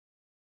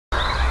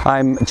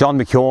I'm John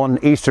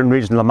McKeown, Eastern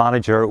Regional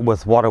Manager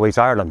with Waterways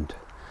Ireland.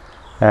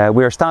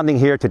 We are standing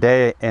here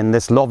today in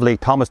this lovely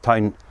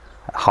Thomastown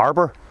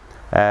harbour,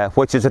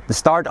 which is at the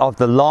start of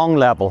the long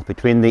level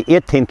between the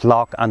 18th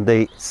lock and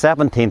the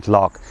 17th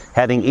lock,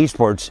 heading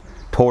eastwards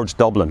towards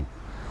Dublin.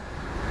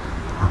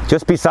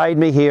 Just beside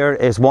me here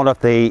is one of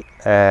the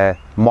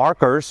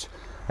markers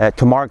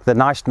to mark the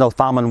National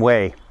Famine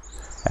Way,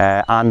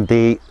 and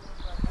the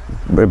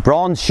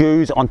bronze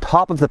shoes on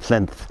top of the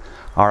plinth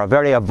are a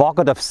very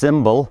evocative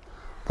symbol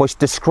which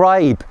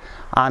describe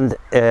and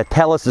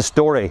tell us the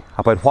story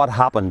about what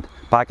happened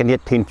back in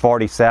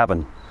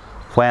 1847,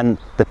 when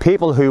the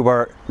people who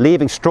were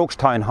leaving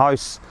Strokestown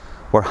House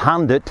were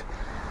handed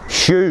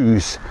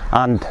shoes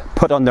and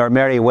put on their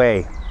merry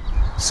way.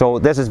 So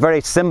this is very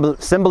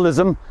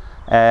symbolism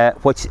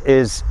which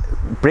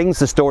brings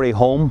the story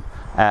home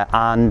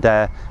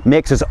and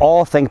makes us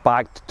all think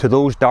back to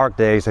those dark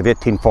days of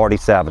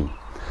 1847.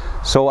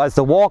 So as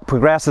the walk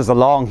progresses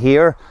along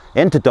here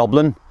into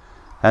Dublin,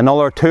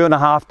 another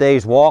 2.5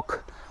 days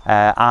walk,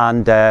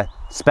 and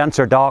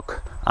Spencer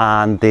Dock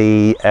and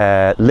the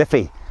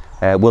Liffey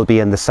will be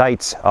in the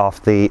sights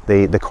of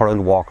the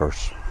current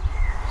walkers.